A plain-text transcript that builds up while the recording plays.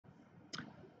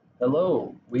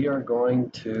Hello, we are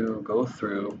going to go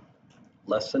through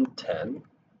Lesson 10.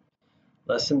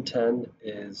 Lesson 10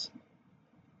 is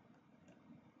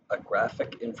a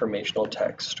graphic informational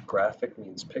text. Graphic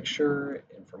means picture,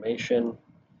 information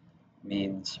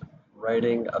means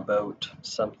writing about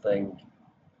something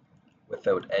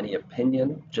without any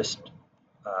opinion, just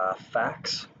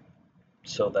facts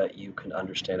so that you can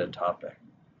understand a topic.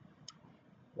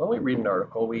 When we read an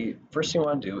article, first thing we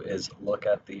want to do is look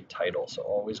at the title. So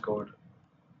always go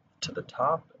to the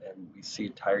top and we see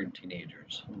tired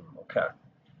teenagers. Okay.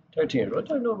 Tired teenagers. What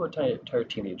do I know about tired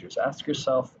teenagers?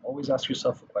 Always ask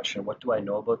yourself a question. What do I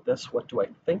know about this? What do I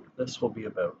think this will be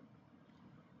about?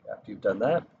 After you've done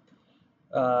that,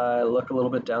 look a little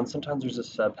bit down. Sometimes there's a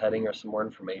subheading or some more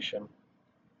information.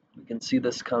 We can see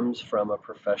this comes from a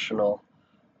professional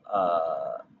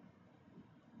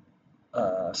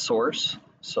source,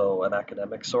 so an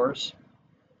academic source.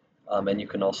 And you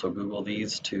can also Google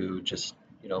these to just,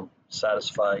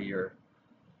 satisfy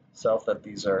yourself that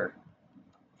these are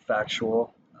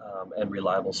factual and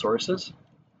reliable sources.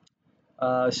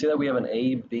 See that we have an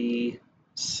A, B,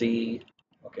 C.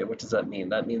 Okay, what does that mean?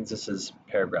 That means this is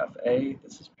paragraph A,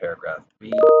 this is paragraph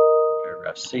B,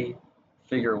 paragraph C.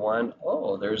 Figure 1,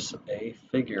 oh, there's a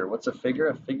figure. What's a figure?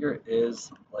 A figure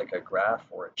is like a graph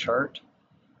or a chart.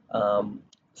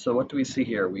 So what do we see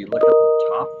here? We look at the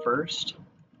top first,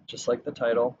 just like the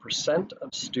title, percent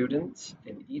of students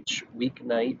in each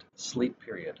weeknight sleep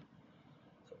period.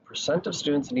 So percent of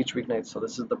students in each weeknight, so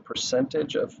this is the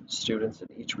percentage of students in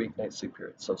each weeknight sleep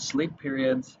period. So sleep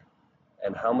periods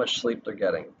and how much sleep they're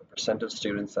getting, the percent of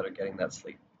students that are getting that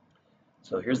sleep.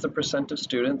 So here's the percent of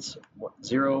students,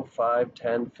 0, 5,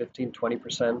 10, 15,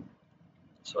 20%.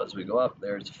 So as we go up,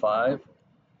 there's 5,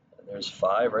 and there's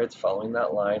 5, right? It's following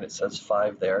that line. It says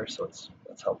 5 there, so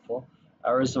that's helpful.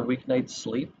 Hours of weeknight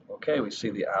sleep. Okay, we see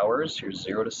the hours. Here's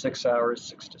 0 to 6 hours,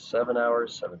 6 to 7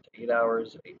 hours, 7 to 8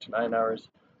 hours, 8 to 9 hours.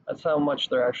 That's how much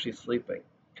they're actually sleeping.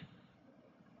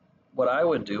 What I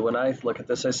would do when I look at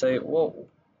this, I say, well,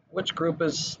 which group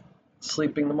is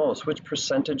sleeping the most? Which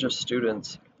percentage of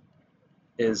students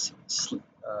is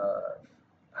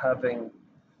having,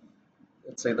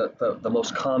 let's say, the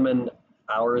most common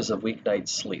hours of weeknight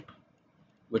sleep?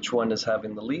 Which one is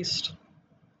having the least?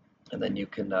 And then you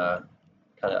can kind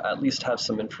of at least have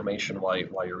some information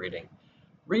while you're reading.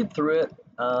 Read through it.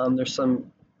 There's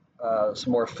some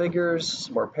more figures,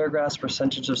 some more paragraphs.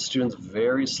 Percentage of students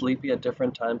very sleepy at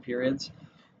different time periods.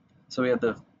 So we have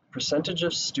the percentage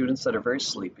of students that are very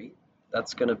sleepy.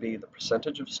 That's going to be the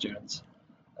percentage of students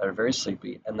that are very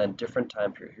sleepy, and then different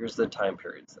time period. Here's the time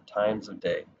periods, the times of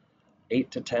day.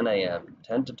 8 to 10 a.m.,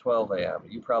 10 to 12 a.m.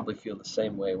 You probably feel the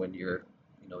same way when you're,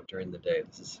 during the day.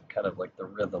 This is kind of like the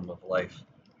rhythm of life.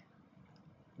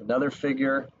 Another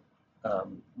figure,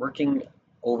 working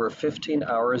over 15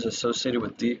 hours associated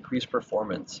with decreased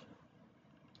performance.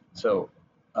 So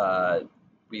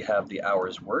we have the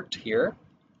hours worked here.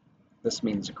 This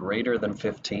means greater than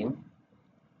 15,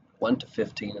 1 to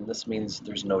 15, and this means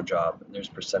there's no job. And there's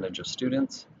percentage of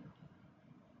students.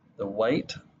 The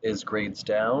white is grades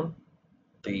down.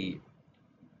 The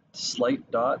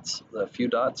slight dots, the few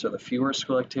dots are the fewer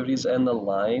school activities, and the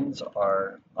lines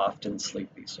are often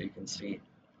sleepy. So you can see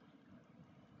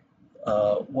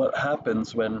what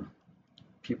happens when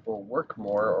people work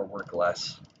more or work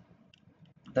less.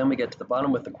 Then we get to the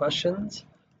bottom with the questions.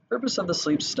 Purpose of the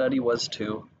sleep study was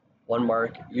to, 1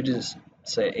 mark, you just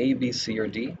say A, B, C, or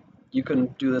D. You can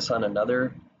do this on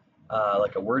another,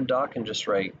 like a Word doc, and just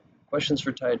write questions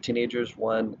for tired teenagers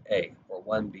 1A, or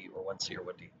 1B, or 1C, or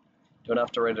 1D. Don't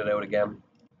have to write it out again.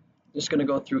 Just going to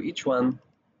go through each one,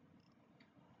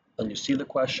 and you see the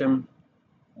question.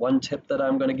 One tip that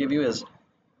I'm going to give you is,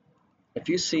 if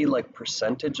you see like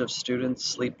percentage of students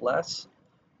sleep less,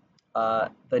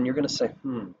 then you're going to say,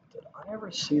 did I ever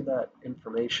see that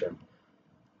information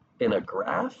in a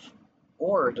graph,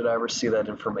 or did I ever see that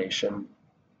information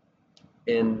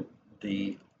in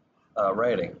the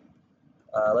writing?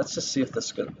 Let's just see if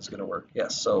this is going to work.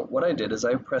 Yes, so what I did is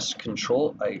I pressed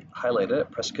Control, I highlighted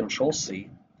it, pressed Control C,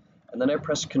 and then I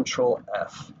pressed Control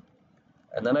F,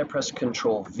 and then I pressed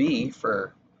Control V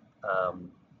for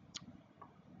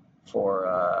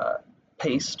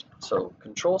paste. So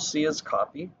Control C is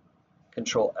copy,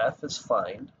 Control F is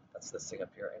find, that's this thing up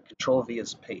here, and Control V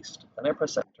is paste. Then I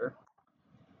press Enter.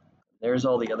 There's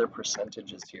all the other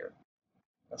percentages here.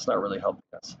 That's not really helping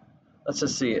us. Let's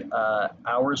just see,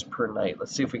 hours per night.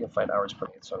 Let's see if we can find hours per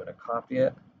night. So I'm going to copy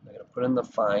it. I'm going to put in the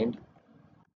find.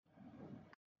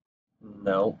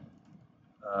 No.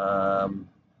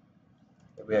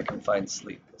 Maybe I can find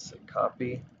sleep. Let's say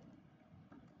copy,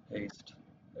 paste,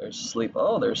 There's sleep.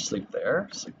 Oh, there's sleep there.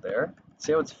 Sleep there.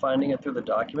 See how it's finding it through the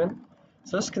document?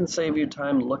 So this can save you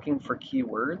time looking for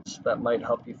keywords that might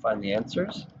help you find the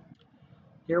answers.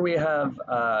 Here we have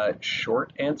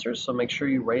short answers, so make sure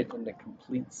you write in a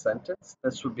complete sentence.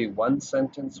 This would be one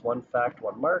sentence, one fact,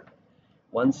 one mark.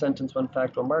 One sentence, one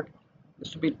fact, one mark.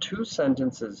 This would be two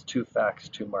sentences, two facts,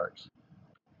 two marks.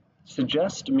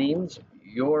 Suggest means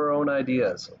your own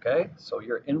ideas, okay? So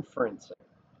you're inferencing.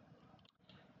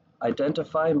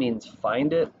 Identify means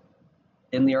find it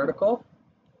in the article.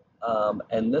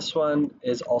 And this one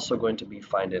is also going to be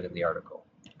find it in the article,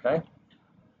 okay?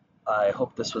 I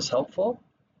hope this was helpful,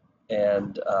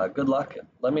 and good luck.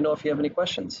 Let me know if you have any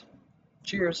questions.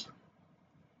 Cheers.